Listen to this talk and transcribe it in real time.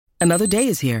Another day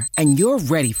is here, and you're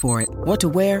ready for it. What to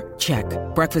wear? Check.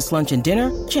 Breakfast, lunch, and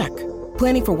dinner? Check.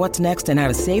 Planning for what's next and how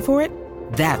to save for it?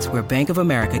 That's where Bank of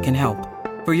America can help.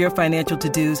 For your financial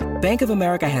to-dos, Bank of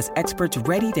America has experts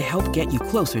ready to help get you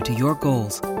closer to your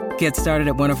goals. Get started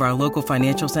at one of our local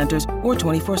financial centers or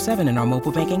 24/7 in our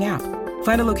mobile banking app.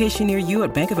 Find a location near you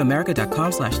at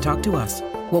bankofamerica.com/talktous.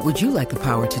 What would you like the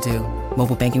power to do?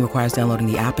 Mobile banking requires downloading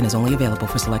the app and is only available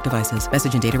for select devices.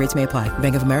 Message and data rates may apply.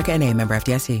 Bank of America N.A., member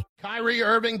FDIC. Kyrie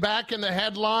Irving back in the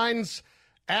headlines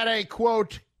at a,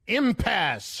 quote,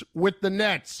 impasse with the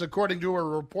Nets, according to a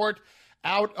report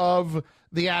out of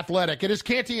The Athletic. It is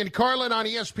Canty and Carlin on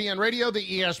ESPN Radio, the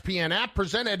ESPN app,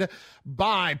 presented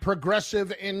by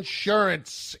Progressive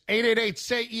Insurance.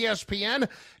 888-SAY-ESPN,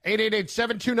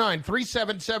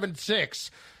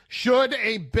 888-729-3776. Should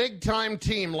a big-time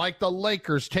team like the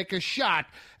Lakers take a shot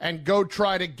and go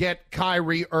try to get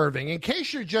Kyrie Irving? In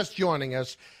case you're just joining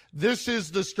us, this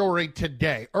is the story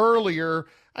today. Earlier,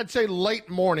 I'd say late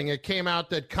morning, it came out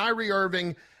that Kyrie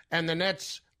Irving and the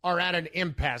Nets are at an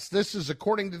impasse. This is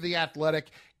according to The Athletic.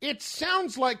 It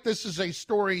sounds like this is a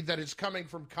story that is coming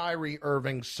from Kyrie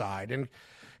Irving's side. And,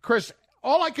 Chris,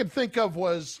 all I could think of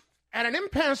was at an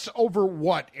impasse over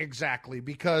what exactly?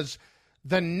 Because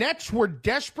the Nets were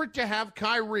desperate to have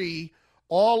Kyrie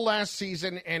all last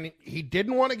season, and he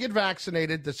didn't want to get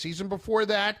vaccinated. The season before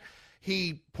that,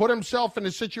 he put himself in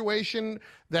a situation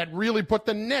that really put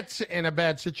the Nets in a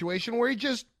bad situation where he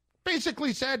just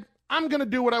basically said, I'm going to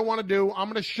do what I want to do. I'm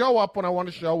going to show up when I want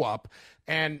to show up,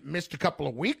 and missed a couple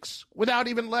of weeks without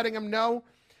even letting him know.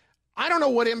 I don't know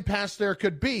what impasse there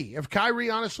could be. If Kyrie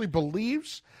honestly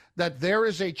believes that there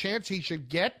is a chance he should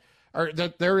get, or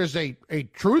that there is a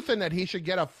truth in that he should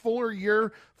get a fuller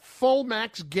year, full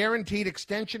max guaranteed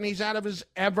extension, he's out of his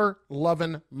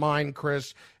ever-loving mind,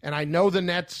 Chris. And I know the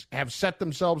Nets have set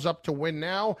themselves up to win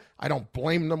now. I don't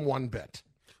blame them one bit.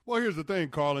 Well, here's the thing,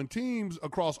 Carlin. Teams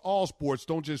across all sports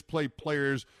don't just play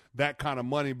players that kind of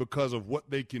money because of what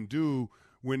they can do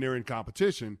when they're in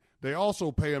competition. They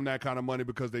also pay them that kind of money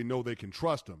because they know they can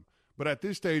trust them. But at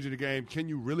this stage of the game, can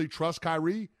you really trust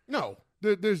Kyrie? No.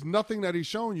 There's nothing that he's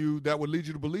shown you that would lead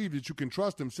you to believe that you can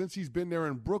trust him. Since he's been there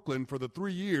in Brooklyn for the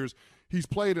 3 years, he's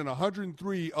played in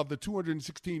 103 of the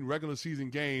 216 regular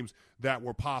season games that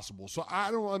were possible. So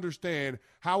I don't understand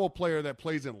how a player that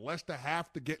plays in less than half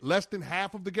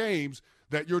of the games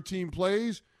that your team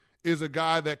plays is a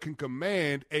guy that can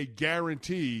command a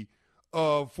guarantee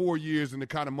of 4 years and the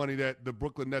kind of money that the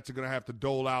Brooklyn Nets are going to have to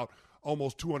dole out,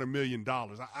 almost $200 million.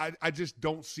 I just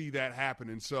don't see that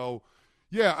happening. So,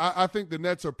 yeah, I think the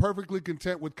Nets are perfectly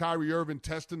content with Kyrie Irving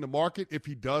testing the market if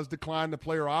he does decline the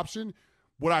player option.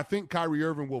 What I think Kyrie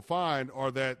Irving will find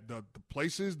are that the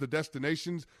places, the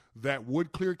destinations that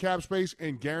would clear cap space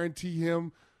and guarantee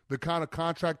him the kind of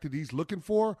contract that he's looking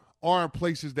for aren't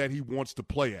places that he wants to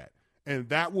play at. And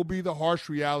that will be the harsh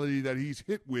reality that he's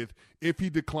hit with if he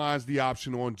declines the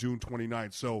option on June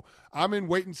 29th. So I'm in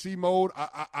wait-and-see mode.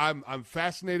 I'm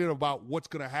fascinated about what's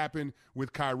going to happen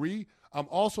with Kyrie. I'm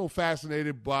also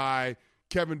fascinated by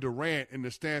Kevin Durant and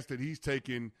the stance that he's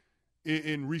taken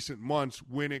in recent months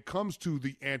when it comes to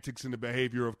the antics and the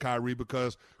behavior of Kyrie,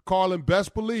 because, Carlin,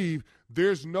 best believe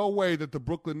there's no way that the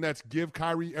Brooklyn Nets give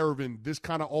Kyrie Irving this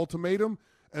kind of ultimatum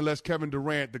unless Kevin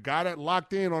Durant, the guy that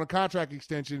locked in on a contract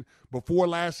extension before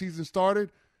last season started,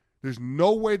 there's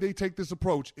no way they take this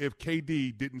approach if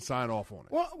KD didn't sign off on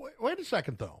it. Well, wait a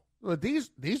second, though.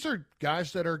 These are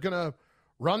guys that are going to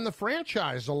run the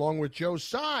franchise along with Joe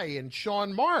Tsai and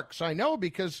Sean Marks. I know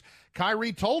because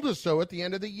Kyrie told us so at the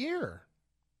end of the year.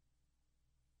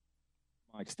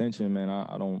 My extension, man,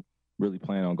 I don't really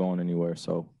plan on going anywhere.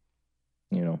 So,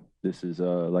 this is,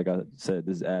 like I said,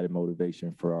 this is added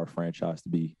motivation for our franchise to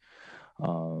be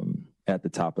at the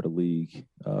top of the league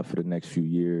for the next few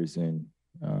years. And,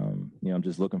 I'm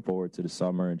just looking forward to the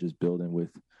summer and just building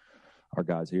with our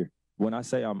guys here. When I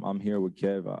say I'm here with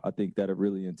Kev, I think that it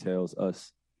really entails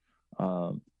us,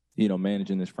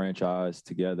 managing this franchise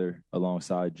together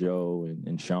alongside Joe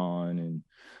and Sean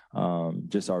and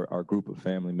just our group of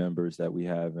family members that we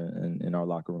have in our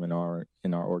locker room,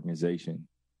 in our organization.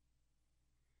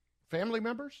 Family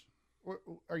members?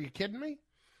 Are you kidding me?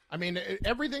 I mean,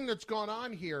 everything that's gone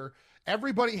on here,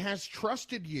 everybody has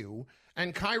trusted you,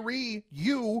 and Kyrie,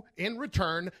 you, in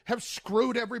return, have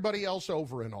screwed everybody else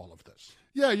over in all of this.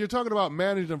 Yeah, you're talking about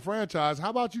managing a franchise. How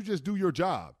about you just do your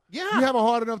job? Yeah. You have a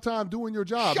hard enough time doing your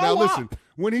job. Show now, up. Listen,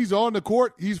 when he's on the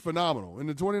court, he's phenomenal. In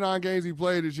the 29 games he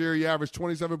played this year, he averaged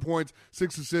 27 points,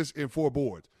 6 assists, and 4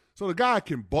 boards. So the guy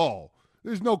can ball.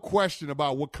 There's no question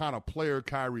about what kind of player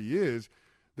Kyrie is.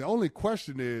 The only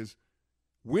question is,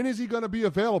 when is he going to be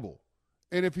available?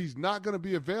 And if he's not going to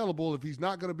be available, if he's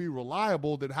not going to be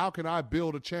reliable, then how can I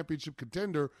build a championship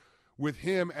contender with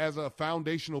him as a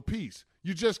foundational piece?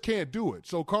 You just can't do it.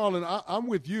 So, Carlin, I'm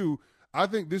with you. I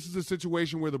think this is a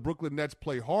situation where the Brooklyn Nets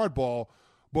play hardball,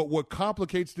 but what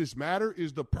complicates this matter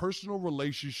is the personal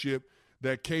relationship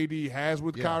that KD has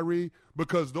with Kyrie,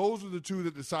 because those are the two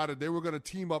that decided they were going to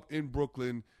team up in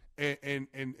Brooklyn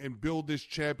and build this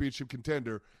championship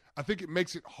contender. I think it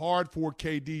makes it hard for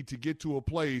KD to get to a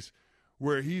place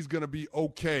where he's going to be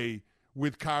okay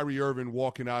with Kyrie Irving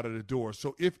walking out of the door.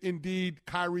 So if indeed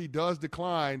Kyrie does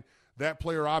decline that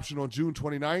player option on June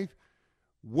 29th,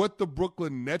 what the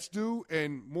Brooklyn Nets do,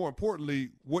 and more importantly,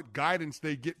 what guidance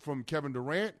they get from Kevin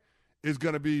Durant, is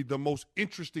going to be the most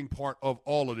interesting part of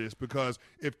all of this, because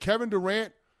if Kevin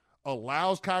Durant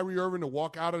allows Kyrie Irving to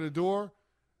walk out of the door,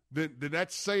 then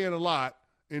that's saying a lot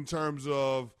in terms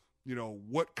of, you know,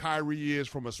 what Kyrie is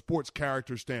from a sports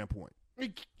character standpoint.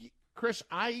 Chris,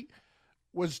 I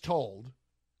was told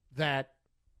that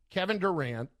Kevin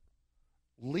Durant,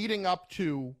 leading up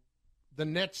to the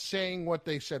Nets saying what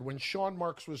they said, when Sean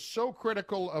Marks was so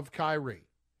critical of Kyrie,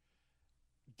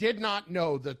 did not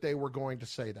know that they were going to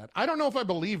say that. I don't know if I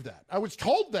believe that. I was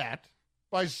told that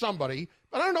by somebody,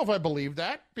 but I don't know if I believe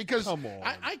that, because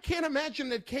I can't imagine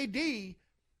that KD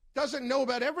doesn't know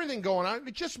about everything going on.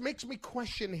 It just makes me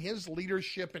question his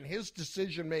leadership and his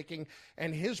decision-making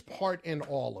and his part in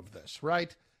all of this,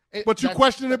 right? But you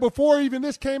questioned it before even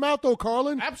this came out, though,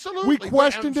 Carlin. Absolutely. We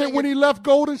questioned it when he left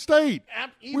Golden State.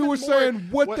 We were saying,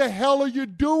 what the hell are you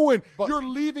doing? You're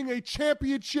leaving a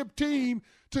championship team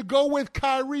to go with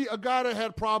Kyrie, a guy that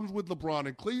had problems with LeBron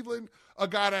in Cleveland, a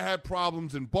guy that had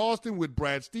problems in Boston with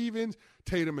Brad Stevens,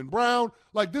 Tatum and Brown.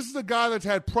 Like, this is a guy that's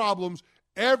had problems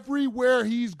everywhere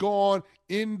he's gone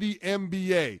in the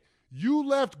NBA. You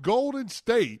left Golden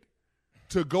State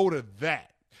to go to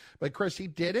that. But, Chris, he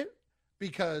did it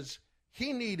because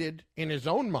he needed, in his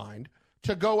own mind,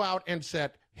 to go out and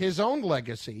set his own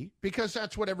legacy, because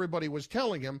that's what everybody was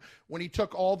telling him when he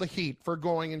took all the heat for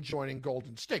going and joining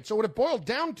Golden State. So what it boiled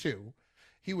down to,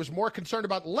 he was more concerned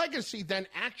about legacy than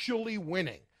actually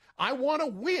winning. I want to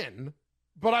win,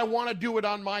 but I want to do it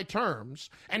on my terms,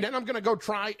 and then I'm going to go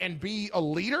try and be a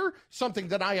leader, something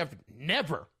that I have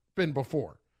never been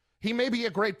before. He may be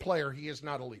a great player. He is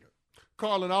not a leader.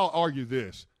 Carlin, I'll argue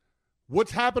this.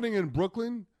 What's happening in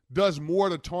Brooklyn does more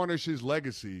to tarnish his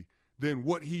legacy than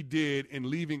what he did in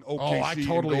leaving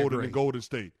OKC and Golden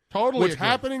State. What's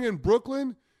happening in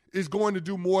Brooklyn is going to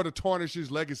do more to tarnish his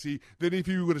legacy than if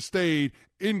he would have stayed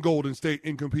in Golden State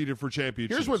and competed for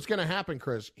championships. Here's what's going to happen,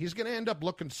 Chris. He's going to end up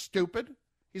looking stupid.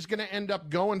 He's going to end up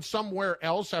going somewhere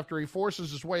else after he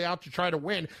forces his way out to try to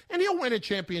win. And he'll win a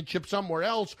championship somewhere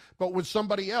else, but with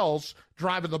somebody else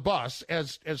driving the bus,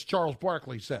 as Charles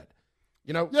Barkley said.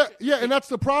 You know, yeah, and that's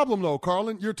the problem, though,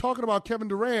 Carlin. You're talking about Kevin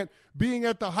Durant being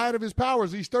at the height of his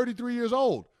powers. He's 33 years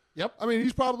old. Yep. I mean,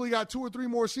 he's probably got 2 or 3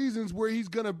 more seasons where he's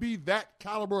going to be that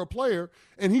caliber of player,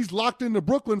 and he's locked into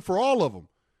Brooklyn for all of them.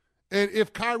 And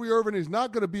if Kyrie Irving is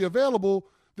not going to be available,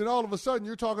 then all of a sudden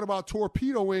you're talking about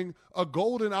torpedoing a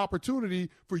golden opportunity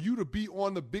for you to be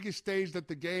on the biggest stage that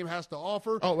the game has to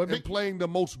offer and playing the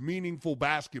most meaningful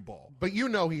basketball. But you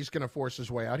know he's going to force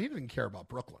his way out. He didn't care about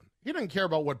Brooklyn. He didn't care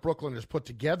about what Brooklyn has put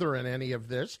together in any of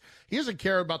this. He doesn't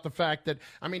care about the fact that,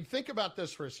 I mean, think about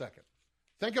this for a second.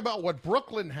 Think about what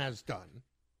Brooklyn has done.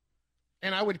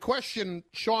 And I would question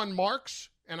Sean Marks,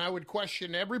 and I would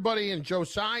question everybody in Joe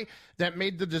Tsai that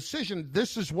made the decision.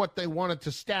 This is what they wanted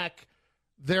to stack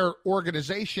their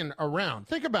organization around.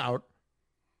 Think about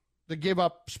the give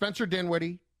up Spencer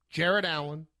Dinwiddie, Jared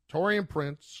Allen, Taurean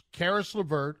Prince, Karis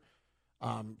LeVert,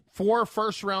 4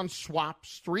 first-round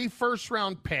swaps, 3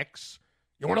 first-round picks.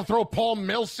 You want to throw Paul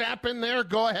Millsap in there?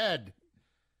 Go ahead.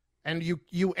 And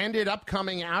you ended up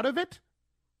coming out of it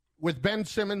with Ben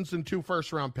Simmons and 2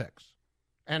 first-round picks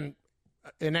and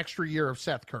an extra year of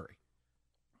Seth Curry.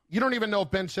 You don't even know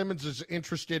if Ben Simmons is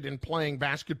interested in playing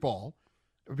basketball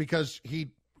because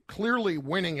he clearly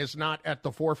winning is not at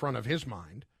the forefront of his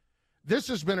mind. This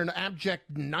has been an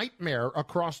abject nightmare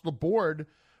across the board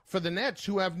for the Nets,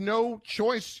 who have no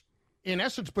choice, in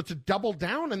essence, but to double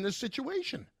down in this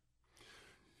situation.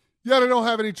 Yeah, they don't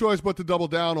have any choice but to double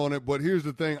down on it, but here's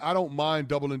the thing. I don't mind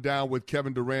doubling down with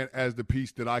Kevin Durant as the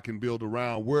piece that I can build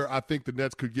around. Where I think the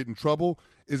Nets could get in trouble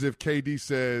is if KD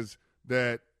says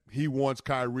that he wants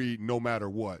Kyrie no matter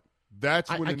what.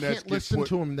 That's when the Nets can't listen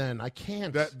to him then. I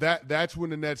can't. That's when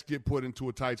the Nets get put into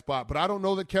a tight spot. But I don't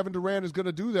know that Kevin Durant is going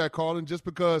to do that, Carlin, just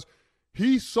because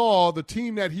he saw the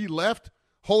team that he left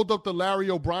hold up the Larry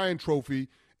O'Brien trophy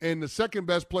and the second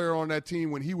best player on that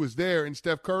team when he was there, in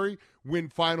Steph Curry, win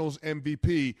Finals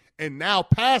MVP, and now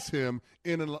pass him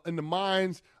in the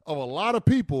minds of a lot of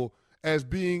people as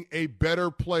being a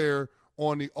better player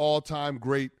on the all-time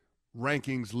great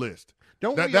rankings list.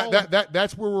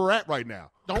 That's where we're at right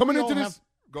now. Coming into this,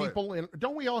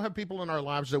 don't we all have people in our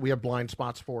lives that we have blind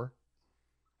spots for?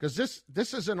 Because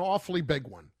this is an awfully big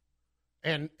one,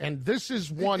 and this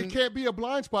is one. It can't be a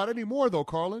blind spot anymore, though,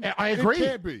 Carlin. I agree. It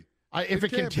can't be. If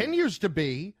it continues to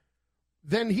be,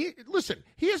 then he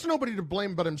has nobody to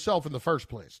blame but himself in the first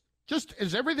place. Just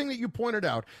as everything that you pointed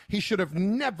out, he should have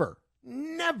never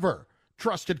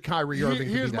trusted Kyrie Irving.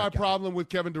 Here's my problem with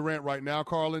Kevin Durant right now,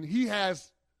 Carlin. He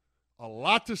has a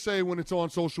lot to say when it's on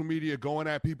social media, going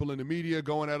at people in the media,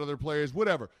 going at other players,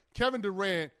 whatever. Kevin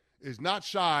Durant is not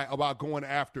shy about going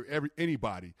after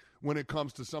anybody when it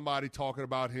comes to somebody talking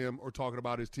about him or talking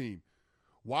about his team.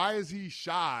 Why is he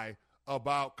shy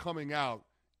about coming out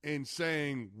and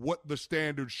saying what the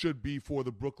standard should be for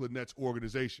the Brooklyn Nets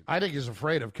organization? I think he's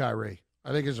afraid of Kyrie.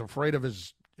 I think he's afraid of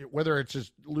whether it's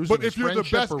his losing his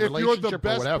friendship or relationship or whatever. If you're the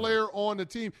best player on the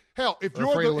team, hell, if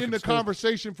you're in the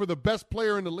conversation for the best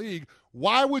player in the league,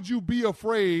 why would you be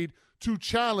afraid to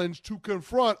challenge, to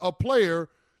confront a player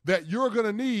that you're going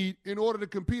to need in order to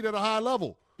compete at a high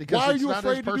level? Because why are you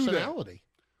afraid to do that?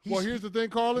 Well, here's the thing,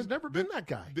 Carlin. He's never been that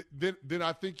guy. Then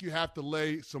I think you have to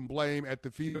lay some blame at the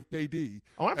feet of KD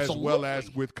as well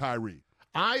as with Kyrie.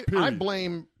 I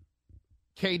blame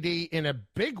KD in a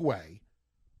big way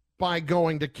by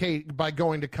going to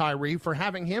Kyrie for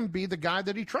having him be the guy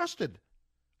that he trusted.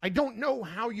 I don't know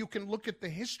how you can look at the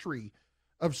history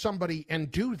of somebody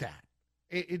and do that.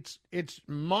 It's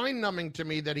mind-numbing to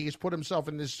me that he has put himself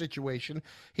in this situation.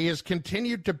 He has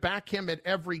continued to back him at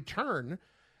every turn,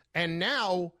 and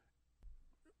now,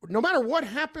 no matter what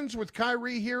happens with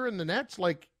Kyrie here in the Nets,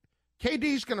 like,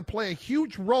 KD's going to play a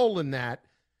huge role in that,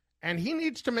 and he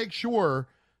needs to make sure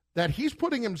that he's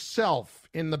putting himself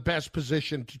in the best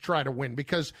position to try to win,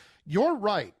 because you're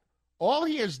right. All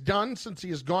he has done since he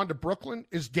has gone to Brooklyn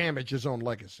is damage his own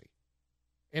legacy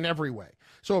in every way.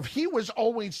 So if he was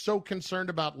always so concerned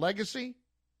about legacy,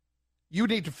 you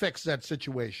need to fix that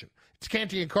situation. It's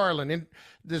Canty and Carlin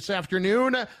this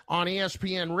afternoon on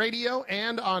ESPN Radio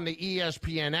and on the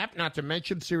ESPN app, not to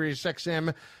mention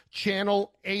SiriusXM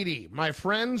Channel 80. My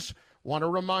friends, want to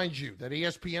remind you that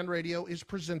ESPN Radio is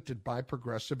presented by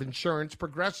Progressive Insurance.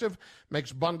 Progressive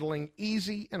makes bundling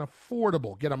easy and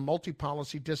affordable. Get a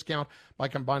multi-policy discount by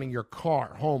combining your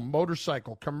car, home,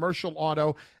 motorcycle, commercial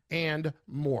auto, and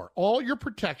more. All your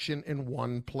protection in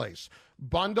one place.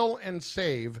 Bundle and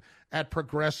save at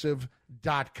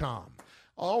Progressive.com.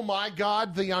 Oh, my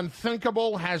God, the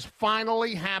unthinkable has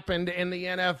finally happened in the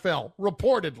NFL.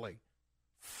 Reportedly.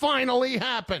 Finally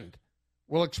happened.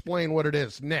 We'll explain what it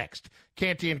is next.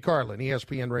 Canty and Carlin,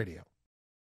 ESPN Radio.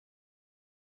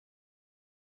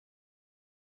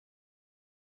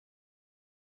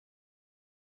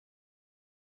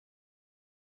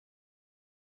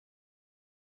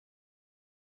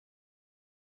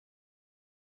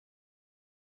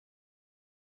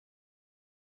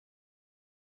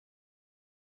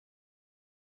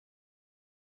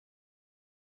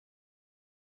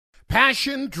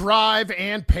 Passion, drive,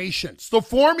 and patience. The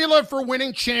formula for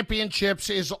winning championships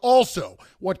is also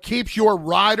what keeps your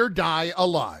ride or die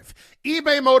alive.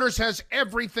 eBay Motors has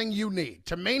everything you need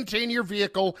to maintain your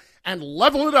vehicle and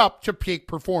level it up to peak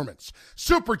performance.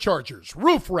 Superchargers,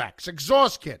 roof racks,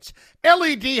 exhaust kits,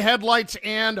 LED headlights,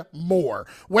 and more.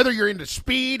 Whether you're into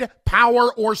speed,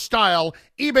 power, or style,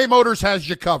 eBay Motors has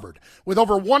you covered. With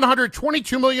over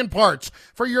 122 million parts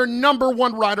for your number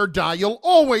one ride or die, you'll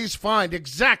always find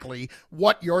exactly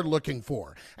what you're looking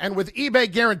for. And with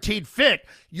eBay Guaranteed Fit,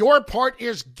 your part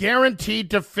is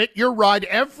guaranteed to fit your ride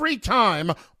every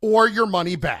time or your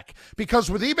money back.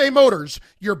 Because with eBay Motors,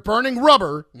 you're burning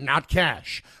rubber, not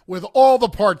cash. With all the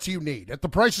parts you need at the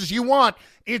prices you want,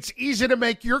 it's easy to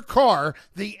make your car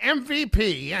the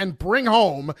MVP and bring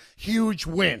home huge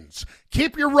wins.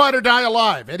 Keep your ride or die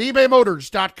alive at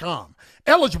ebaymotors.com.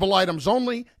 Eligible items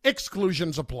only.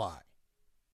 Exclusions apply.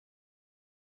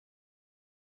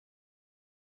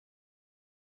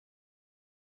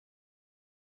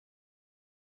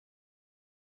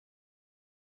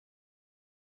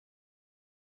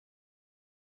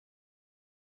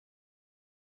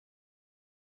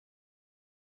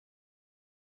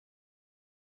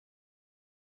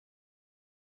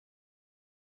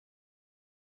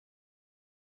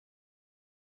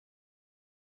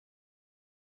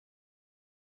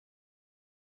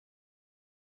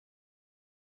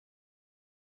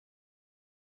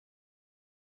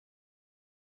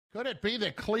 Could it be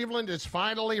that Cleveland is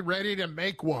finally ready to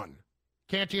make one?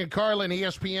 Canty and Carlin,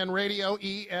 ESPN Radio,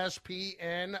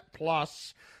 ESPN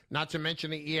Plus, not to mention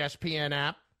the ESPN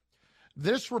app.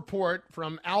 This report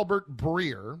from Albert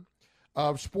Breer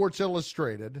of Sports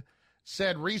Illustrated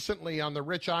said recently on the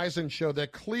Rich Eisen show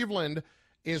that Cleveland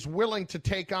is willing to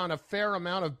take on a fair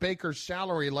amount of Baker's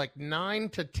salary, like $9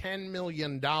 to $10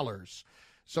 million.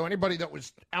 So anybody that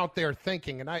was out there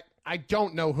thinking, and I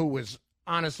don't know who was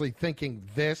honestly thinking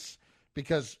this,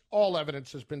 because all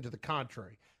evidence has been to the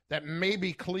contrary, that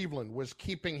maybe Cleveland was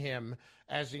keeping him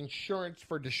as insurance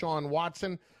for Deshaun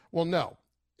Watson. Well, no,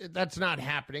 that's not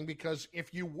happening, because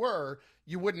if you were,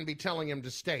 you wouldn't be telling him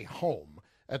to stay home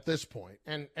at this point.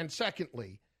 And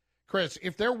secondly, Chris,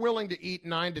 if they're willing to eat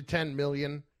 $9 to $10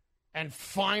 million and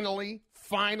finally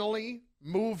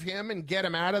move him and get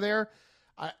him out of there,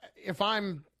 if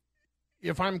I'm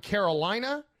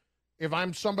Carolina, if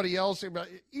I'm somebody else,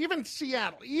 even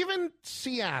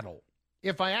Seattle,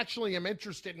 if I actually am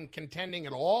interested in contending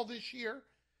at all this year,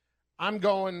 I'm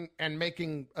going and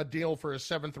making a deal for a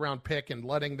 7th-round pick and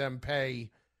letting them pay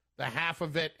the half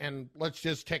of it, and let's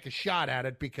just take a shot at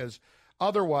it, because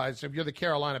otherwise, if you're the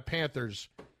Carolina Panthers,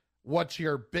 what's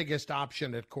your biggest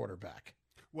option at quarterback?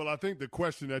 Well, I think the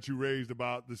question that you raised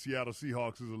about the Seattle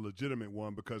Seahawks is a legitimate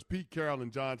one, because Pete Carroll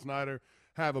and John Snyder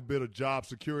have a bit of job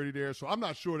security there, so I'm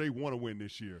not sure they want to win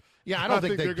this year. Yeah, I don't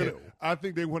think they do. I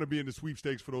think they want to be in the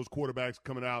sweepstakes for those quarterbacks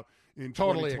coming out in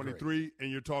Totally 2023, agree. And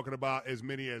you're talking about as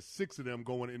many as 6 of them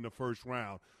going in the first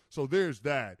round. So there's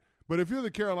that. But if you're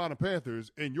the Carolina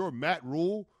Panthers and you're Matt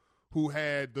Rule, who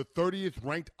had the 30th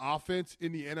ranked offense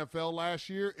in the NFL last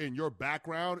year, and your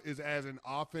background is as an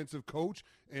offensive coach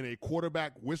and a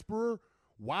quarterback whisperer,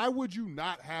 why would you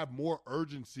not have more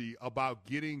urgency about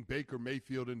getting Baker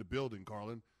Mayfield in the building,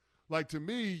 Carlin? Like, to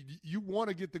me, you want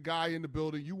to get the guy in the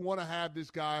building. You want to have this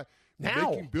guy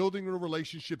building the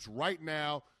relationships right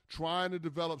now, trying to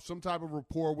develop some type of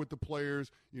rapport with the players.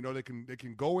 You know, they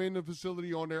can go in the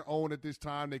facility on their own at this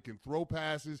time. They can throw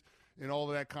passes and all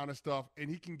of that kind of stuff, and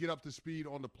he can get up to speed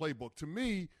on the playbook. To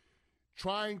me,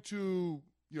 trying to,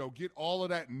 get all of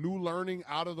that new learning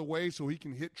out of the way so he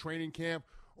can hit training camp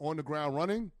on the ground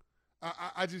running,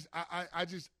 I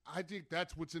think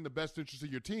that's what's in the best interest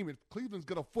of your team. If Cleveland's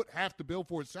going to foot half the bill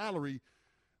for his salary,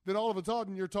 then all of a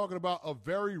sudden you're talking about a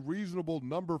very reasonable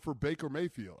number for Baker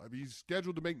Mayfield. I mean, he's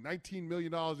scheduled to make $19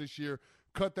 million this year.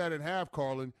 Cut that in half,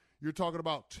 Carlin. You're talking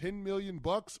about $10 million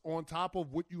on top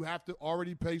of what you have to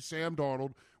already pay Sam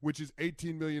Darnold, which is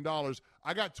 $18 million.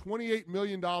 I got $28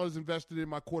 million invested in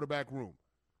my quarterback room.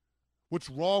 What's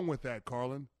wrong with that,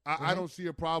 Carlin? I don't see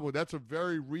a problem. That's a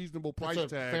very reasonable price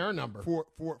tag. Fair number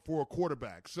for a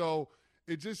quarterback. So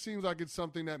it just seems like it's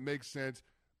something that makes sense.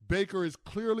 Baker is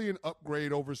clearly an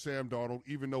upgrade over Sam Darnold,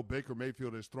 even though Baker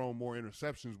Mayfield has thrown more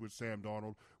interceptions with Sam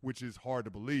Darnold, which is hard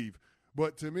to believe.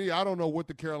 But to me, I don't know what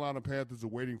the Carolina Panthers are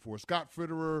waiting for. Scott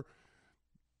Fitterer,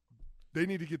 they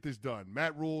need to get this done.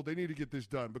 Matt Rule, they need to get this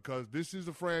done, because this is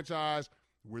a franchise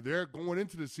where they're going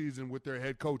into the season with their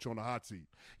head coach on the hot seat.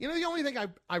 The only thing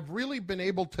I've really been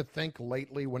able to think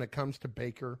lately when it comes to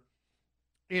Baker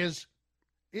is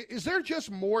there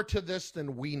just more to this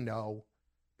than we know?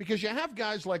 Because you have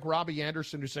guys like Robbie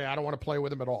Anderson who say, I don't want to play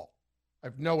with him at all. I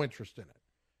have no interest in it.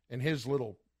 In his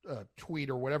little tweet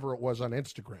or whatever it was on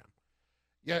Instagram.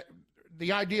 Yeah,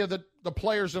 the idea that the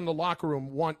players in the locker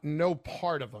room want no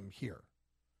part of him here.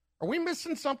 Are we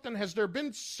missing something? Has there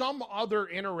been some other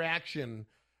interaction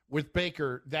with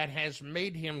Baker that has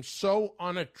made him so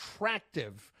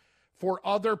unattractive for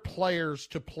other players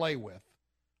to play with,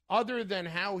 other than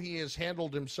how he has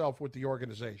handled himself with the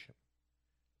organization?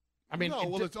 I mean,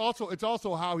 it's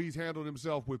also how he's handled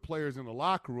himself with players in the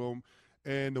locker room,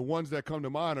 and the ones that come to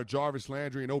mind are Jarvis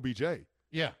Landry and OBJ.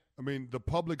 Yeah. I mean, the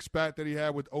public spat that he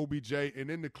had with OBJ,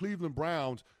 and then the Cleveland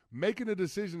Browns making a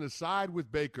decision to side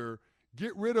with Baker,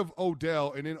 get rid of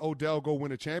Odell, and then Odell go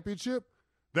win a championship.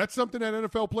 That's something that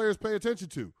NFL players pay attention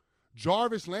to.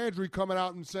 Jarvis Landry coming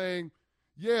out and saying,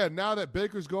 yeah, now that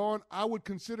Baker's gone, I would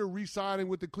consider re-signing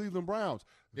with the Cleveland Browns.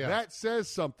 Yeah. That says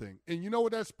something. And you know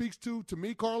what that speaks to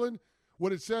me, Carlin?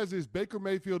 What it says is Baker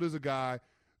Mayfield is a guy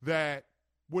that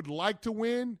would like to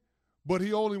win, but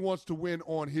he only wants to win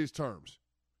on his terms.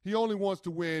 He only wants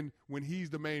to win when he's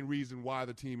the main reason why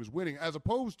the team is winning, as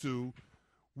opposed to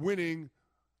winning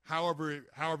however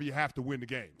you have to win the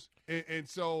games. And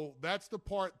so that's the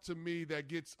part to me that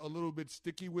gets a little bit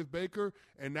sticky with Baker,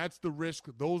 and that's the risk.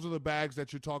 Those are the bags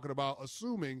that you're talking about,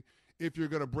 assuming if you're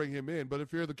going to bring him in. But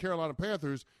if you're the Carolina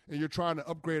Panthers and you're trying to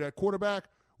upgrade at quarterback,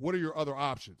 what are your other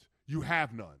options? You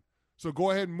have none. So go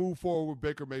ahead and move forward with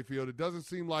Baker Mayfield. It doesn't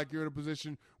seem like you're in a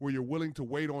position where you're willing to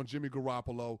wait on Jimmy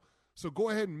Garoppolo. So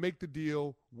go ahead and make the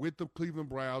deal with the Cleveland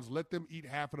Browns. Let them eat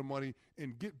half of the money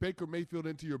and get Baker Mayfield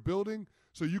into your building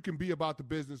so you can be about the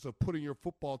business of putting your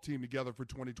football team together for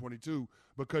 2022,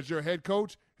 because your head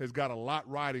coach has got a lot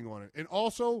riding on it. And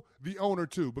also the owner,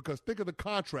 too, because think of the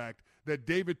contract that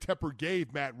David Tepper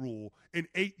gave Matt Rule, an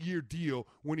 8-year deal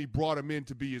when he brought him in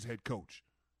to be his head coach.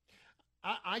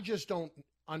 I just don't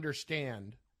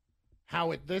understand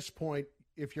how at this point,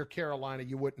 if you're Carolina,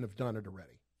 you wouldn't have done it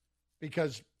already.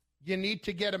 Because you need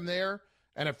to get him there,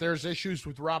 and if there's issues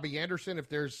with Robbie Anderson, if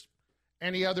there's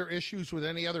any other issues with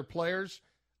any other players,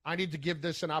 I need to give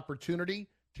this an opportunity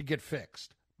to get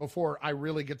fixed before I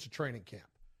really get to training camp.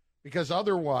 Because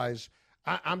otherwise,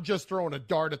 I'm just throwing a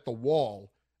dart at the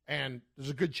wall, and there's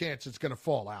a good chance it's going to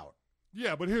fall out.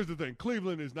 Yeah, but here's the thing.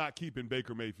 Cleveland is not keeping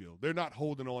Baker Mayfield. They're not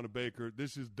holding on to Baker.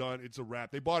 This is done. It's a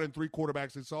wrap. They bought in 3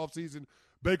 quarterbacks this offseason.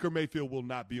 Baker Mayfield will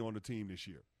not be on the team this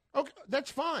year. Okay, that's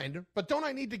fine, but don't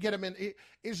I need to get him in?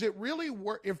 Is it really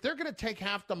worth, if they're going to take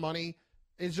half the money,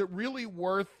 is it really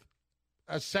worth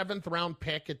a 7th-round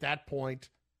pick at that point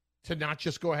to not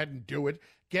just go ahead and do it?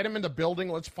 Get him in the building.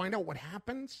 Let's find out what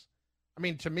happens. I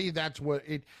mean, to me, that's what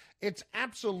it's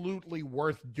absolutely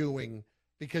worth doing,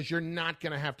 because you're not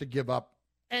going to have to give up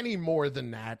any more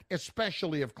than that,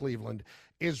 especially if Cleveland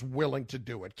is willing to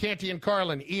do it. Canty and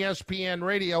Carlin, ESPN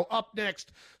Radio, up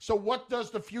next. So what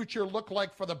does the future look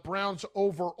like for the Browns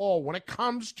overall when it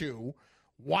comes to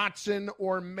Watson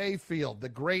or Mayfield? The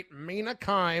great Mina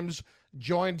Kimes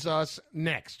joins us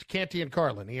next. Canty and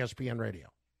Carlin, ESPN Radio.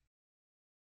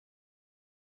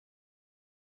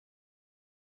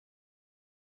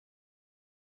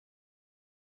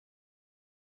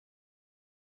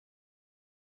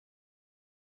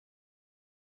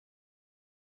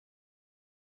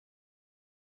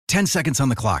 Ten seconds on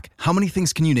the clock. How many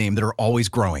things can you name that are always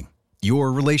growing?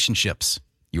 Your relationships,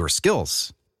 your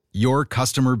skills, your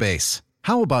customer base.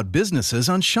 How about businesses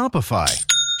on Shopify?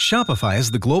 Shopify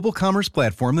is the global commerce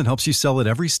platform that helps you sell at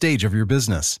every stage of your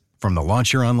business. From the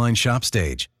launch your online shop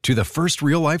stage, to the first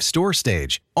real-life store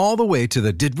stage, all the way to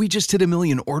the did we just hit 1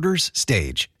 million orders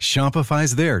stage.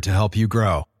 Shopify's there to help you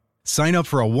grow. Sign up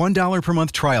for a $1 per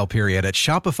month trial period at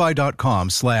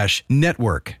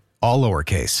shopify.com/network, all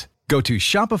lowercase. Go to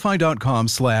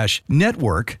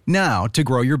shopify.com/network now to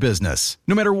grow your business,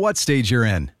 no matter what stage you're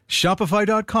in.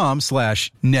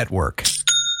 Shopify.com/network.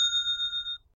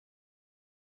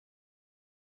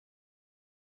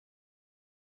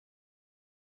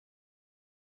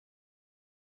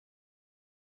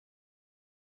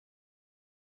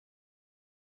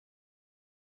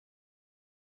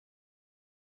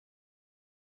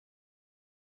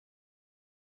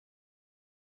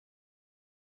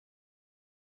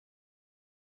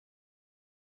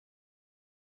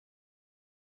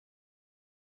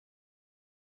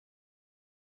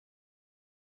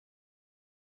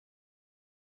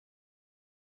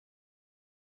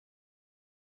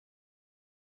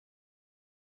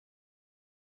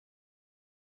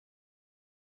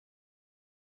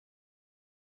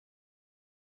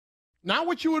 Not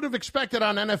what you would have expected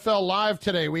on NFL Live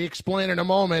today. We explain in a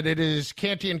moment. It is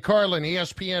Canty and Carlin,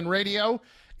 ESPN Radio,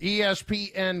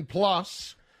 ESPN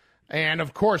Plus, and,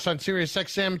 of course, on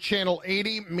SiriusXM Channel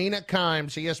 80, Mina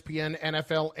Kimes, ESPN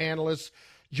NFL analyst,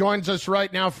 joins us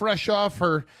right now, fresh off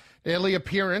her daily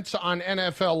appearance on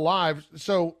NFL Live.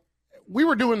 So we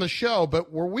were doing the show,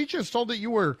 but were we just told that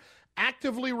you were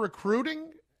actively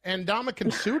recruiting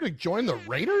Ndamukong Suh to join the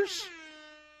Raiders?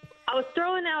 I was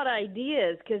throwing out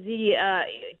ideas because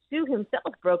Sue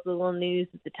himself broke the little news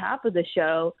at the top of the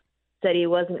show, said he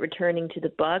wasn't returning to the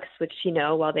Bucs, which,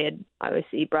 while they had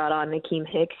obviously brought on Nakeem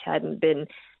Hicks, hadn't been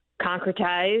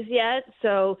concretized yet.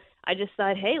 So I just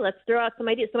thought, hey, let's throw out some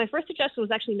ideas. So my first suggestion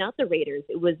was actually not the Raiders.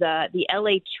 It was the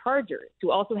LA Chargers, who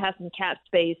also have some cap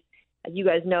space, as you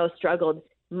guys know, struggled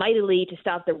mightily to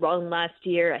stop the run last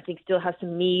year. I think still have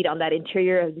some need on that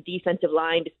interior of the defensive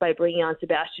line despite bringing on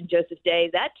Sebastian Joseph-Day.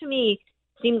 That, to me,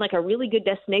 seemed like a really good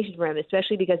destination for him,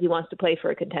 especially because he wants to play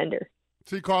for a contender.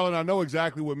 See, Carlin, I know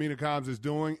exactly what Mina Kimes is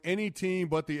doing. Any team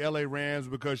but the L.A. Rams,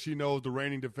 because she knows the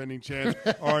reigning defending champs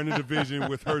are in the division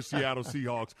with her Seattle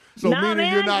Seahawks. So,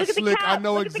 Mina, you're not slick. I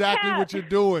know exactly what you're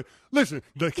doing. Listen,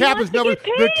 the cap has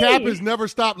never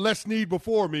stopped Les Snead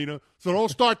before, Mina. So don't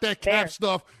start that cap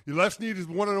stuff. Les Snead is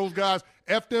one of those guys.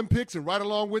 F them picks, and right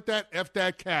along with that, F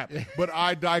that cap. But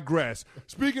I digress.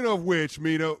 Speaking of which,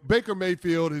 Mina, Baker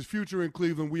Mayfield, his future in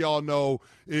Cleveland, we all know,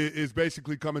 is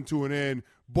basically coming to an end.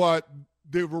 But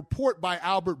the report by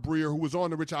Albert Breer, who was on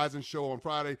the Rich Eisen show on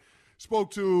Friday,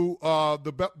 spoke to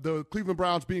the Cleveland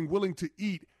Browns being willing to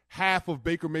eat half of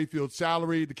Baker Mayfield's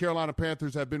salary. The Carolina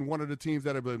Panthers have been one of the teams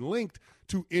that have been linked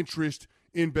to interest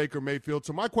in Baker Mayfield.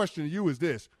 So my question to you is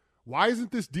this. Why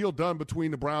isn't this deal done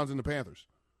between the Browns and the Panthers?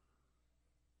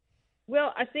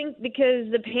 Well, I think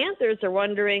because the Panthers are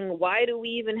wondering, why do we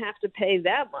even have to pay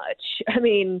that much? I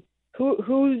mean,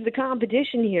 who's the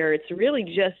competition here? It's really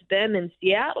just them in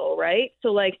Seattle, right? So,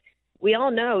 like, we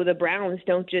all know the Browns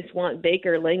don't just want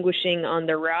Baker languishing on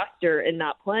their roster and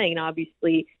not playing. And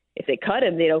obviously, if they cut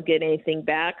him, they don't get anything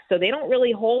back. So they don't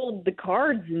really hold the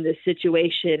cards in this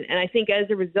situation. And I think as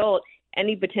a result,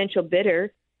 any potential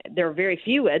bidder, there are very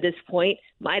few at this point,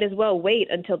 might as well wait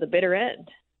until the bitter end.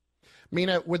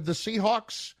 Mina, would the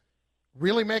Seahawks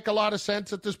really make a lot of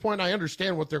sense at this point? I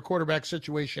understand what their quarterback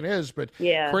situation is, but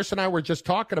yeah. Chris and I were just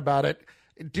talking about it.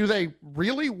 Do they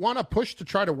really want to push to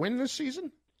try to win this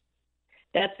season?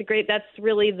 That's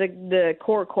really the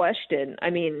core question. I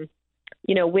mean,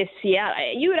 you know, with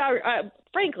Seattle,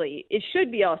 frankly, it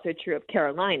should be also true of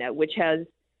Carolina, which has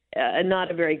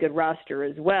not a very good roster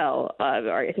as well.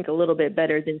 I think a little bit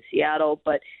better than Seattle,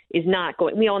 but is not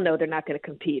going. We all know they're not going to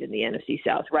compete in the NFC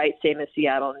South, right? Same as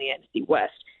Seattle in the NFC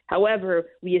West. However,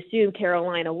 we assume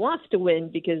Carolina wants to win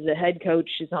because the head coach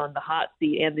is on the hot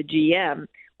seat and the GM,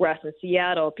 whereas in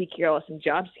Seattle, Pete Carroll has some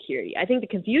job security. I think the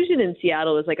confusion in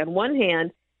Seattle is, like, on one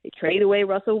hand, they trade away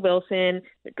Russell Wilson,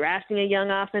 they're drafting a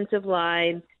young offensive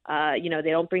line, they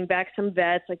don't bring back some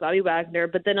vets like Bobby Wagner,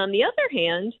 but then on the other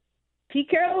hand, Pete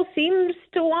Carroll seems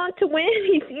to want to win.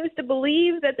 He seems to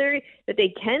believe that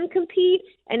they can compete.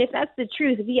 And if that's the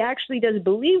truth, if he actually does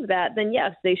believe that, then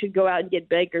yes, they should go out and get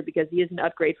Baker because he is an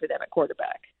upgrade for them at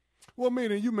quarterback. Well,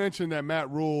 Mina, you mentioned that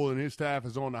Matt Rule and his staff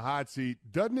is on the hot seat.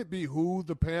 Doesn't it behoove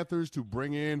the Panthers to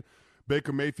bring in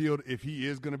Baker Mayfield if he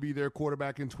is going to be their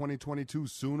quarterback in 2022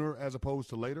 sooner as opposed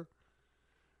to later?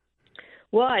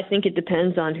 Well, I think it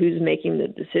depends on who's making the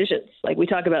decisions. Like, we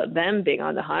talk about them being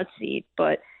on the hot seat,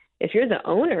 but if you're the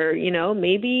owner,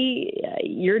 maybe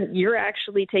you're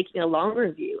actually taking a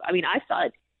longer view. I mean, I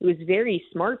thought it was very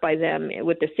smart by them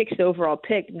with the 6th overall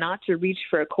pick not to reach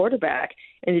for a quarterback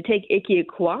and to take Ike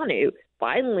Ekwonu,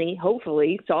 finally,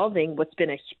 hopefully, solving what's been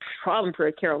a problem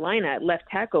for Carolina at left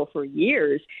tackle for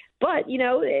years. But,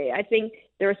 I think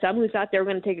there are some who thought they were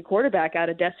going to take a quarterback out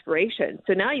of desperation.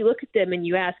 So now you look at them and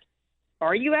you ask,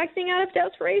 are you acting out of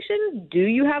desperation? Do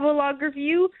you have a longer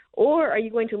view? Or are you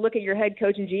going to look at your head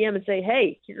coach and GM and say,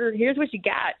 hey, here's what you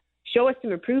got. Show us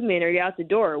some improvement or you're out the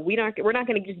door. We're not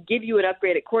going to just give you an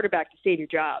upgrade at quarterback to save your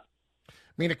job.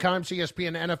 Mina Kimes,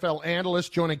 ESPN NFL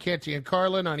analyst, joining Canty and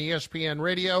Carlin on ESPN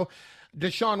Radio.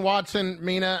 Deshaun Watson,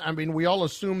 Mina, I mean, we all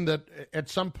assume that at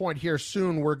some point here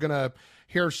soon we're going to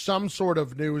hear some sort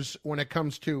of news when it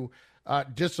comes to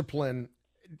discipline.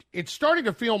 It's starting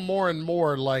to feel more and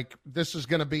more like this is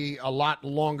going to be a lot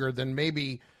longer than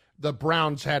maybe the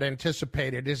Browns had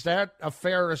anticipated. Is that a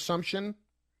fair assumption?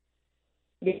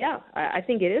 Yeah, I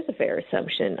think it is a fair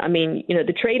assumption. I mean,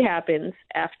 the trade happens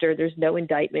after there's no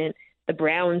indictment. The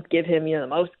Browns give him, the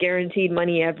most guaranteed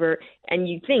money ever. And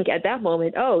you think at that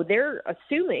moment, they're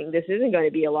assuming this isn't going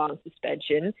to be a long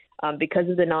suspension because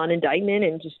of the non-indictment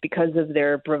and just because of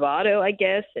their bravado, I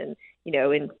guess, and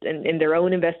in their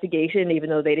own investigation, even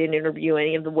though they didn't interview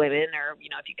any of the women or,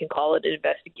 if you can call it an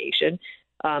investigation.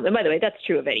 And by the way, that's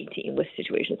true of any team with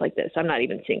situations like this. I'm not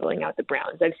even singling out the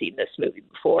Browns. I've seen this movie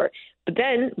before. But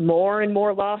then more and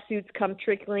more lawsuits come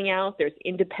trickling out. There's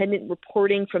independent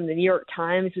reporting from the New York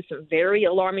Times with some very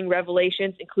alarming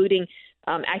revelations, including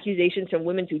accusations from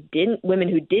women who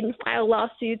didn't file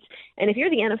lawsuits. And if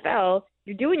you're the NFL,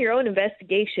 you're doing your own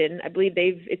investigation. I believe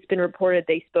it's been reported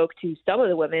they spoke to some of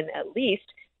the women at least,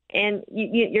 and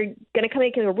you're going to come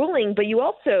making a ruling, but you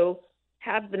also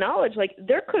have the knowledge, like,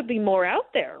 there could be more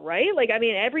out there, right? Like, I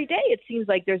mean, every day it seems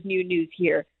like there's new news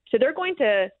here. So they're going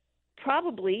to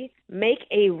probably make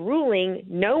a ruling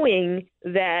knowing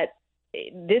that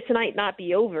this might not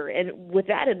be over. And with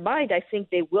that in mind, I think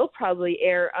they will probably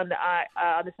err on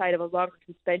the side of a longer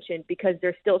suspension because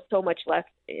there's still so much left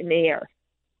in the air.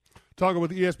 Talking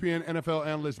with ESPN NFL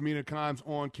analyst Mina Kimes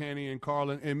on Canty and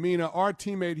Carlin. And Mina, our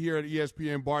teammate here at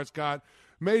ESPN, Bart Scott,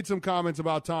 made some comments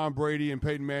about Tom Brady and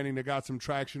Peyton Manning that got some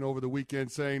traction over the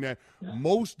weekend, saying that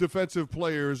most defensive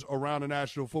players around the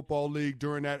National Football League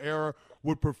during that era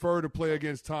would prefer to play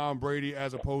against Tom Brady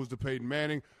as opposed to Peyton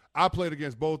Manning. I played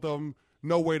against both of them.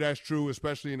 No way that's true,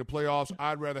 especially in the playoffs.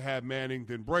 I'd rather have Manning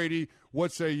than Brady.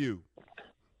 What say you?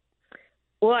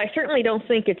 Well, I certainly don't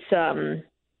think it's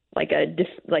like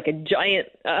a giant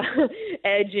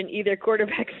edge in either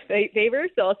quarterback's favor,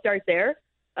 so I'll start there.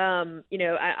 I'm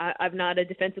not a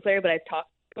defensive player, but I've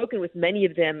spoken with many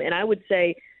of them, and I would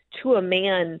say to a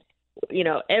man,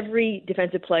 every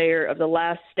defensive player of the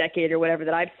last decade or whatever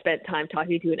that I've spent time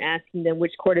talking to and asking them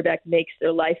which quarterback makes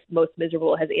their life most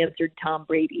miserable has answered Tom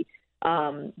Brady,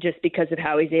 just because of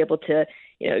how he's able to,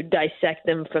 dissect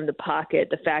them from the pocket,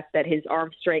 the fact that his arm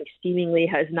strength seemingly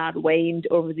has not waned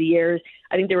over the years.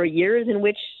 I think there were years in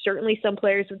which certainly some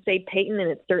players would say Peyton, and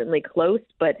it's certainly close,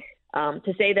 but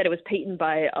to say that it was Peyton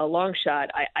by a long shot,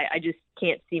 I just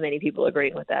can't see many people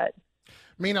agreeing with that.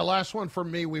 Mina, last one for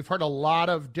me. We've heard a lot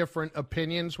of different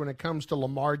opinions when it comes to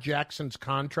Lamar Jackson's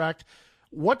contract.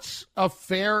 What's a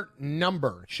fair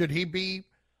number? Should he be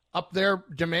up there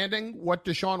demanding what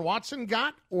Deshaun Watson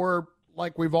got? Or,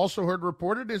 like we've also heard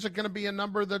reported, is it going to be a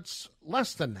number that's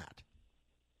less than that?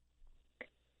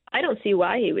 I don't see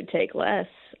why he would take less.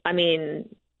 I mean,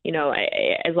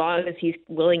 as long as he's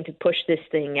willing to push this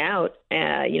thing out,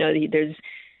 there's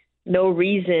no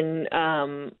reason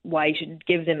why you should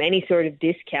give them any sort of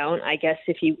discount. I guess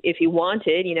if he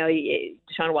wanted,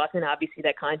 Deshaun Watson, obviously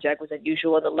that contract was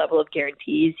unusual in the level of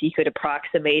guarantees. He could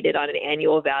approximate it on an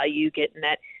annual value, getting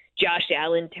that Josh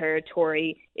Allen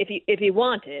territory if he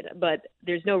wanted. But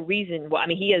there's no reason why. I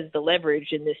mean, he has the leverage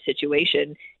in this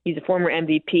situation. He's a former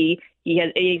MVP.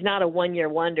 He's not a one-year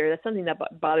wonder. That's something that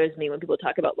bothers me when people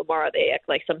talk about Lamar. They act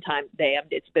like sometimes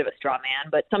it's a bit of a straw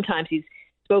man, but sometimes he's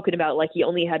spoken about like he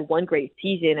only had one great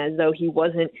season, as though he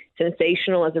wasn't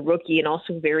sensational as a rookie and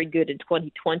also very good in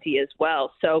 2020 as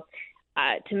well. So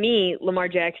to me, Lamar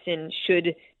Jackson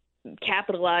should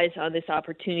capitalize on this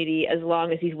opportunity as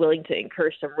long as he's willing to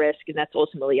incur some risk, and that's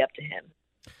ultimately up to him.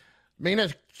 Mina,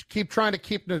 keep trying to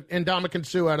keep Ndamukong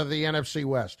Suh out of the NFC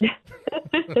West.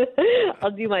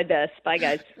 I'll do my best. Bye,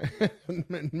 guys.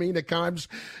 Mina Kimes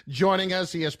joining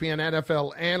us, ESPN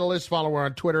NFL analyst. Follow her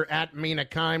on Twitter at Mina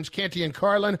Kimes. Canty and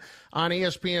Carlin on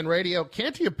ESPN Radio.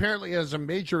 Canty apparently has a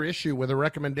major issue with a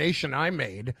recommendation I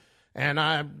made, and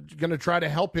I'm going to try to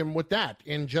help him with that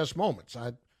in just moments.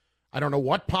 I don't know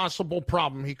what possible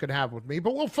problem he could have with me,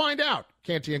 but we'll find out.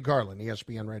 Canty and Carlin,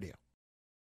 ESPN Radio.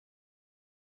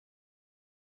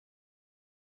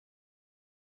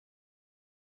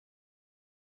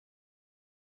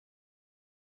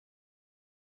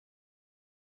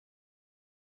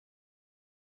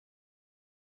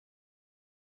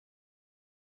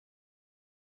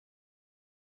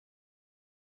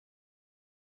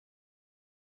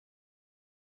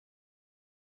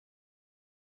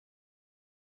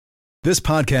 This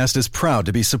podcast is proud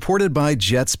to be supported by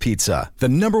Jets Pizza, the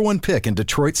 #1 pick in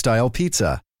Detroit-style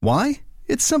pizza. Why?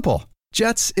 It's simple.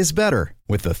 Jets is better.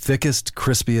 With the thickest,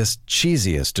 crispiest,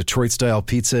 cheesiest Detroit-style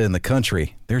pizza in the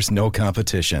country, there's no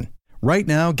competition. Right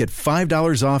now, get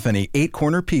 $5 off any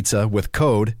 8-corner pizza with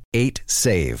code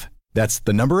 8SAVE. That's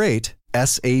the number 8,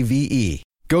 SAVE.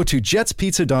 Go to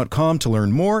jetspizza.com to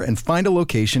learn more and find a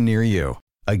location near you.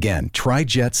 Again, try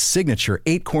Jet's signature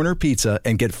 8-corner pizza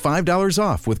and get $5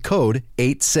 off with code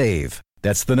 8SAVE.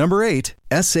 That's the number 8,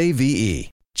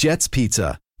 SAVE. Jet's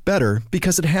Pizza. Better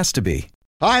because it has to be.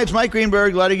 Hi, it's Mike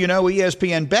Greenberg letting you know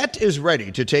ESPN Bet is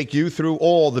ready to take you through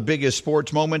all the biggest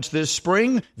sports moments this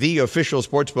spring. The official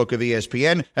sportsbook of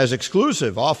ESPN has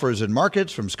exclusive offers and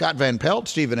markets from Scott Van Pelt,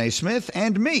 Stephen A. Smith,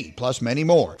 and me, plus many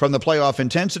more. From the playoff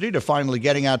intensity to finally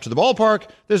getting out to the ballpark,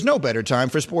 there's no better time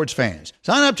for sports fans.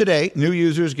 Sign up today. New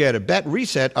users get a bet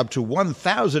reset up to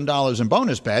 $1,000 in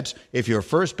bonus bets if your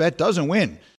first bet doesn't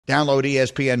win. Download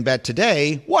ESPN Bet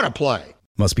today. What a play.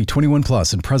 Must be 21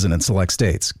 plus and present in select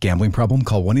states. Gambling problem?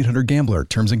 Call 1-800-GAMBLER.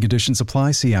 Terms and conditions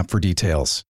apply. See app for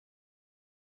details.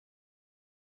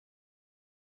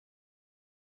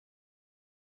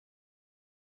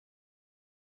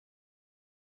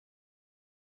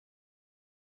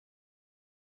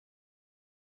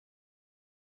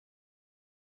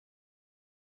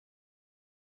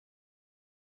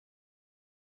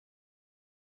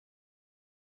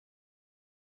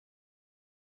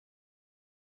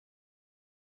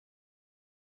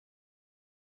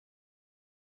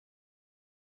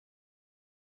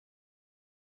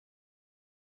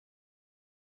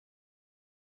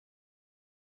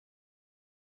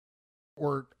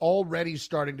 We're already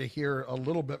starting to hear a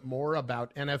little bit more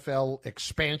about NFL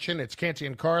expansion. It's Canty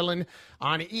and Carlin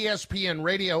on ESPN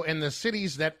Radio and the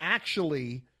cities that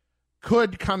actually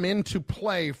could come into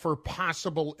play for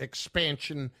possible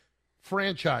expansion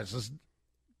franchises.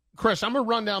 Chris, I'm going to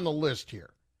run down the list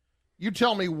here. You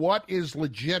tell me what is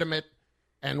legitimate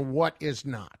and what is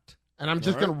not. And I'm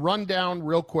just going to run down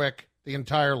real quick the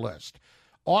entire list.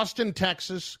 Austin,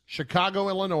 Texas, Chicago,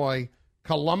 Illinois,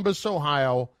 Columbus,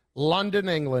 Ohio, London,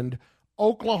 England,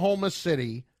 Oklahoma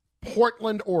City,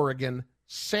 Portland, Oregon,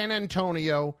 San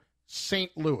Antonio, St.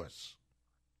 Louis.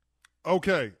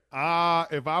 Okay.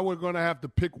 If I were going to have to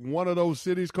pick one of those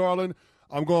cities, Carlin,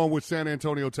 I'm going with San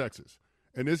Antonio, Texas.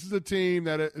 And this is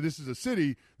a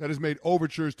city that has made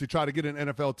overtures to try to get an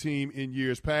NFL team in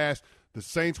years past. The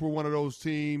Saints were one of those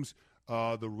teams.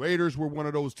 The Raiders were one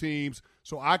of those teams.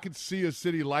 So I could see a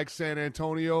city like San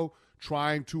Antonio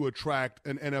trying to attract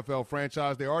an NFL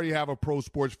franchise. They already have a pro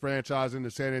sports franchise in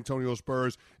the San Antonio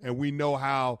Spurs, and we know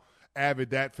how avid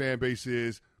that fan base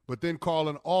is. But then,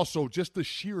 Carlin, also just the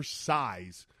sheer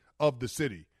size of the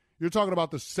city. You're talking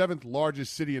about the 7th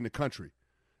largest city in the country.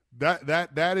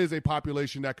 That is a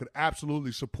population that could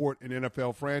absolutely support an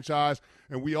NFL franchise.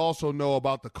 And we also know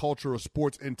about the culture of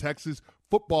sports in Texas.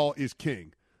 Football is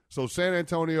king. So San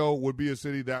Antonio would be a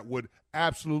city that would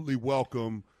absolutely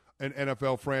welcome an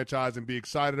NFL franchise and be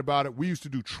excited about it. We used to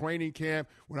do training camp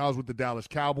when I was with the Dallas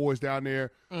Cowboys down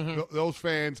there. Mm-hmm. Those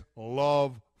fans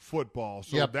love football.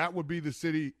 So that would be the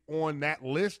city on that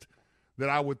list that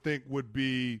I would think would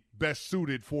be best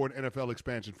suited for an NFL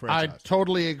expansion franchise. I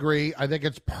totally agree. I think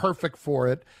it's perfect for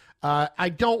it. I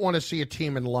don't want to see a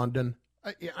team in London.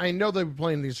 I know they've been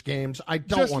playing these games. I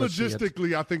don't want to see it. Just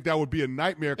logistically, I think that would be a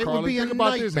nightmare, Carlin. It would be think a about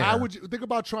nightmare. This. How would you think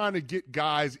about trying to get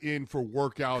guys in for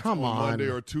workouts on Monday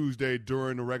or Tuesday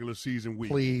during the regular season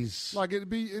week? Please, like it'd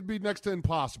be next to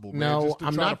impossible. Man. No, just to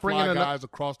I'm try not to fly bringing guys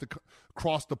across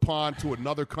the pond to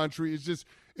another country.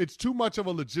 It's too much of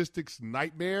a logistics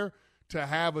nightmare to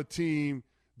have a team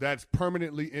that's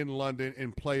permanently in London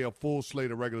and play a full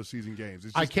slate of regular season games.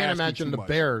 I can't imagine the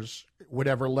Bears would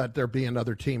ever let there be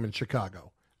another team in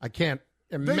Chicago. I can't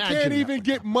imagine. They can't even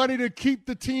get money to keep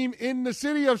the team in the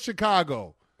city of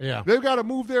Chicago. Yeah. They've got to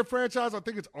move their franchise. I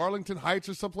think it's Arlington Heights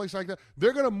or someplace like that.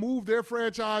 They're going to move their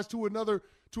franchise to another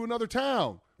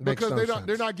town because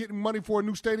they're not getting money for a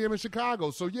new stadium in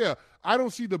Chicago. So, yeah, I don't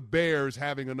see the Bears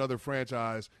having another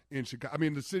franchise in Chicago. I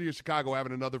mean, the city of Chicago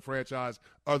having another franchise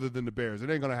other than the Bears. It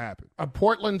ain't going to happen.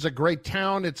 Portland's a great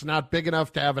town. It's not big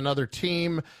enough to have another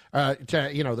team. The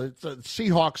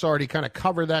Seahawks already kind of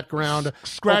cover that ground.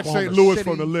 Scratch St. Louis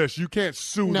from the list. You can't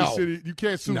sue the city. You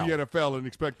can't sue the NFL and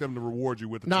expect them to reward you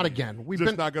with it. Not again.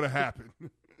 It's not going to happen.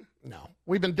 No.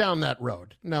 We've been down that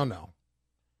road. No.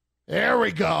 There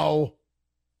we go.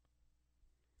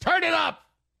 Turn it up.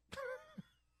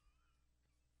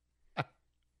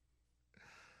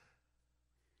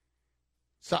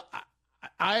 So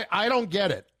I don't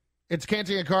get it. It's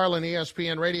Canty and Carlin,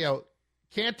 ESPN Radio.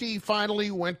 Canty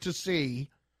finally went to see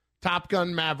Top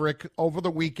Gun Maverick over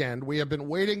the weekend. We have been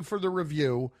waiting for the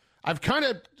review. I've kind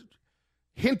of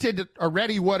hinted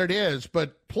already what it is,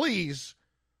 but please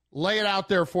lay it out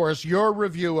there for us, your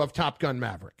review of Top Gun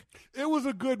Maverick. It was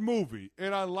a good movie,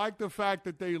 and I like the fact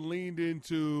that they leaned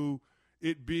into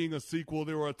it being a sequel.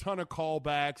 There were a ton of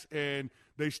callbacks, and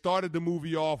they started the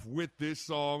movie off with this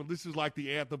song. This is like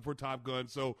the anthem for Top Gun.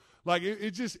 So, like,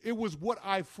 it was what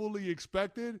I fully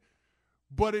expected,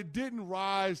 but it didn't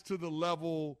rise to the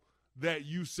level that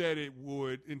you said it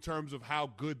would in terms of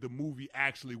how good the movie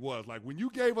actually was. Like, when you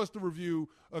gave us the review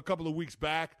a couple of weeks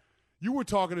back, you were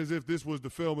talking as if this was the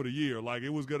film of the year, like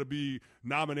it was going to be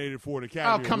nominated for an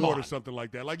Academy Award or something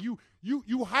like that. Like you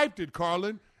hyped it,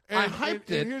 Carlin. And, I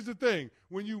hyped it. And here's the thing: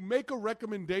 when you make a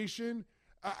recommendation,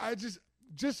 I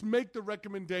just make the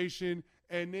recommendation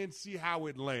and then see how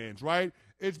it lands. Right?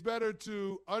 It's better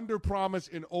to underpromise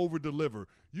and overdeliver.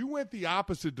 You went the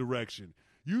opposite direction.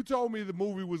 You told me the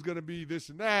movie was going to be this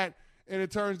and that, and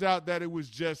it turns out that it was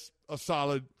just a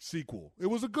solid sequel. It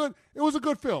was a good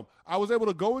film. I was able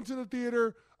to go into the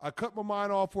theater. I cut my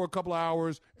mind off for a couple of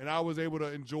hours, and I was able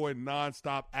to enjoy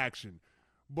nonstop action.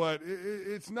 But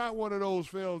it's not one of those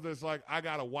films that's like, I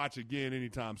got to watch again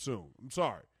anytime soon. I'm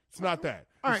sorry. It's not that.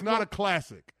 It's not a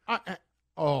classic.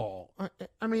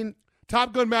 I mean,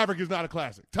 Top Gun Maverick is not a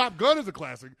classic. Top Gun is a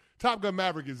classic. Top Gun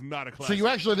Maverick is not a classic. So you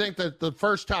actually think that the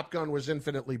first Top Gun was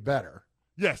infinitely better?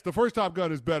 Yes, the first Top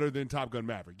Gun is better than Top Gun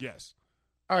Maverick, yes.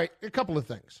 All right, a couple of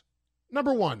things.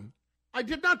 Number one, I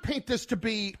did not paint this to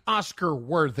be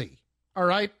Oscar-worthy, all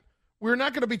right? We're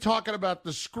not going to be talking about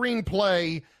the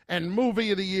screenplay and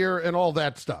movie of the year and all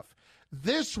that stuff.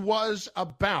 This was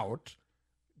about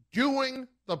doing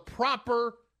the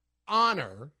proper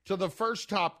honor to the first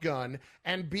Top Gun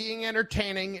and being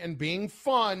entertaining and being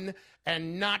fun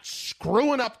and not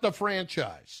screwing up the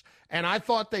franchise. And I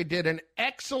thought they did an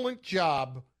excellent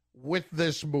job with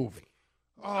this movie.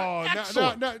 Oh,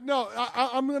 no!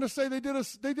 I'm going to say they did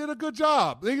a good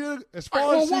job. They did as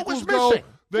far as sequels go.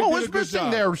 What was missing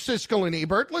there, Siskel and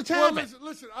Ebert? Let's have it.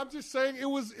 Listen, I'm just saying it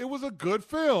was a good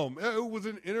film. It was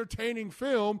an entertaining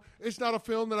film. It's not a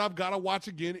film that I've got to watch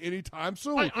again anytime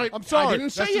soon. I'm sorry. I didn't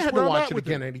say you had to watch it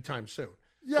again anytime soon.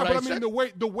 Yeah, but I mean,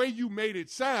 the way you made it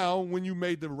sound when you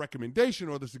made the recommendation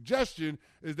or the suggestion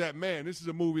is that, man, this is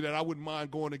a movie that I wouldn't mind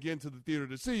going again to the theater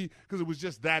to see because it was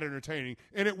just that entertaining,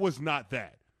 and it was not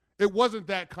that. It wasn't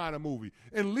that kind of movie.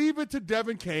 And leave it to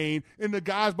Devin Kane and the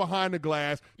guys behind the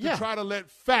glass to try to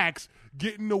let facts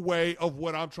get in the way of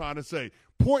what I'm trying to say.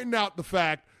 Pointing out the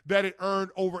fact that it earned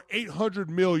over $800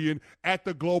 million at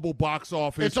the global box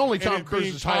office. It's only Tom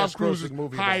Cruise's highest grossing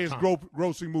movie.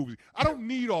 Grossing movie. I don't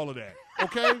need all of that,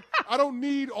 okay? I don't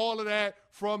need all of that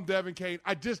from Devin Kane.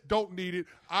 I just don't need it.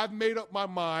 I've made up my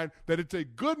mind that it's a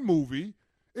good movie.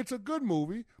 It's a good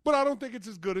movie, but I don't think it's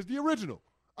as good as the original.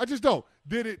 I just don't.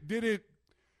 Did it?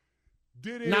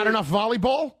 Not enough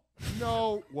volleyball?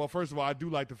 No. Well, first of all, I do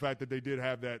like the fact that they did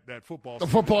have that football. The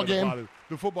football game.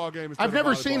 The football game. I've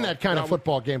never seen that kind of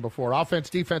football game before. Offense,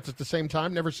 defense at the same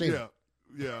time. Never seen it.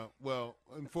 Yeah. Well,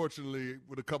 unfortunately,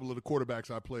 with a couple of the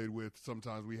quarterbacks I played with,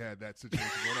 sometimes we had that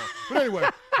situation going on. But anyway,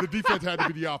 the defense had to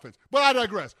be the offense. But I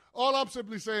digress. All I'm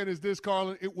simply saying is this,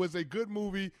 Carlin. It was a good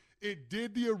movie. It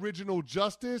did the original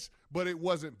justice, but it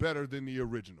wasn't better than the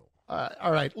original.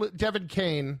 All right, Devin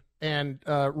Kane and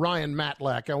Ryan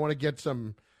Matlack, I want to get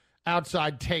some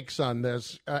outside takes on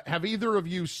this. Have either of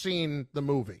you seen the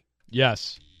movie?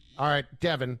 Yes. All right,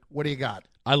 Devin, what do you got?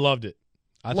 I loved it.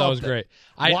 I thought it was great.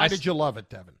 Why did you love it,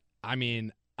 Devin? I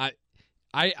mean,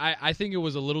 I think it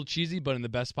was a little cheesy, but in the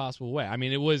best possible way. I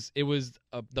mean, it was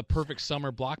the perfect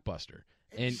summer blockbuster.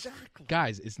 And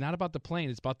guys, it's not about the plane;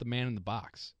 it's about the man in the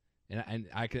box. And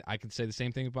I could say the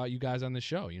same thing about you guys on this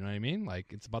show. You know what I mean? Like,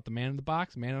 it's about the man in the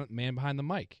box, man behind the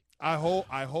mic. I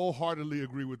wholeheartedly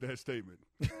agree with that statement.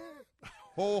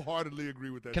 Wholeheartedly agree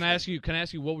with that. Can I ask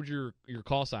you what would your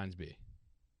call signs be?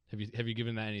 Have you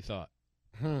given that any thought?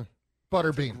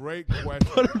 Butterbean. Great question.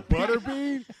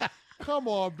 Butterbean? Come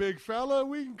on, big fella.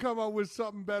 We can come up with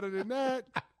something better than that.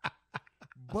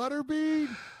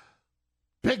 Butterbean?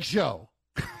 Big Show.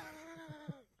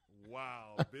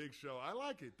 Wow, Big Show. I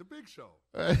like it. The Big Show.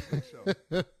 Big Show.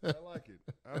 I like it.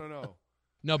 I don't know.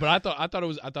 No, but I thought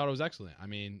it was excellent. I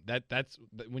mean, that's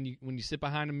when you sit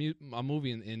behind a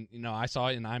movie and you know, I saw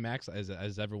it in IMAX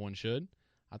as everyone should.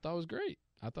 I thought it was great.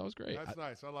 That's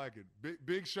nice. I like it.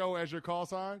 Big Show as your call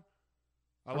sign.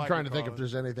 I'm trying to think if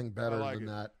there's anything better than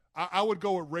that. I would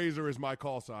go with Razor as my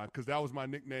call sign because that was my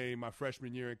nickname my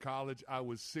freshman year in college. I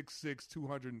was 6'6",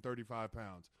 235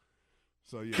 pounds.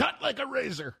 So yeah, cut like a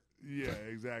razor. Yeah,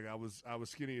 exactly. I was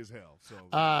skinny as hell.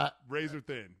 So razor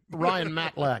thin. Ryan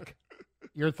Matlack,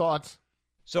 your thoughts?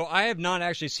 So I have not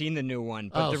actually seen the new one,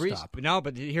 but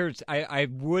I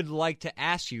would like to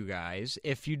ask you guys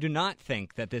if you do not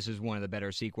think that this is one of the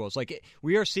better sequels. Like,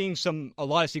 we are seeing a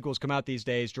lot of sequels come out these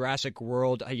days. Jurassic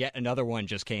World, yet another one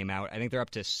just came out. I think they're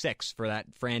up to 6 for that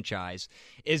franchise.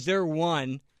 Is there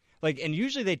one? Like, and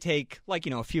usually they take, like,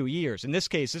 you know, a few years. In this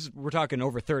case, we're talking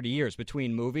over 30 years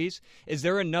between movies. Is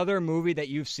there another movie that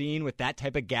you've seen with that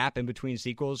type of gap in between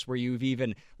sequels where you've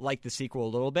even liked the sequel a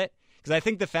little bit? Because I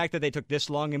think the fact that they took this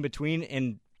long in between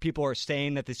and people are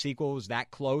saying that the sequel was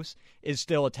that close is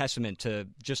still a testament to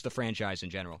just the franchise in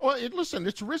general. Well, listen,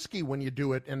 it's risky when you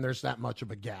do it and there's that much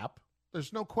of a gap.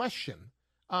 There's no question.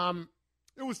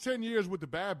 It was 10 years with the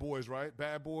Bad Boys, right?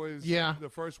 Bad Boys, yeah, the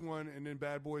first one, and then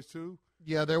Bad Boys 2.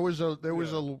 Yeah, there was a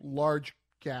large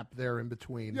gap there in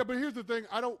between. Yeah, but here's the thing.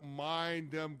 I don't mind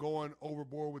them going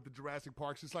overboard with the Jurassic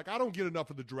Parks. It's like I don't get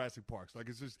enough of the Jurassic Parks. Like,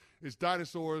 it's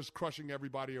dinosaurs crushing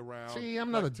everybody around. See,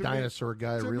 I'm not a dinosaur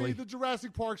guy, really. To me, the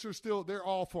Jurassic Parks they're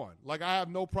all fun. Like, I have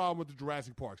no problem with the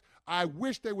Jurassic Parks. I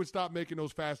wish they would stop making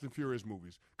those Fast and Furious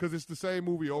movies because it's the same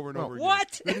movie over and over again.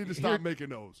 What? They need to stop making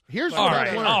those. Here's all right.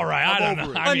 I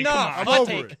don't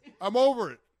know. I'm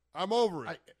over it.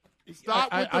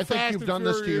 Stop with the I think Fast you've and done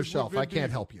this to Furious yourself. with Vin I can't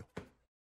Diesel. help you.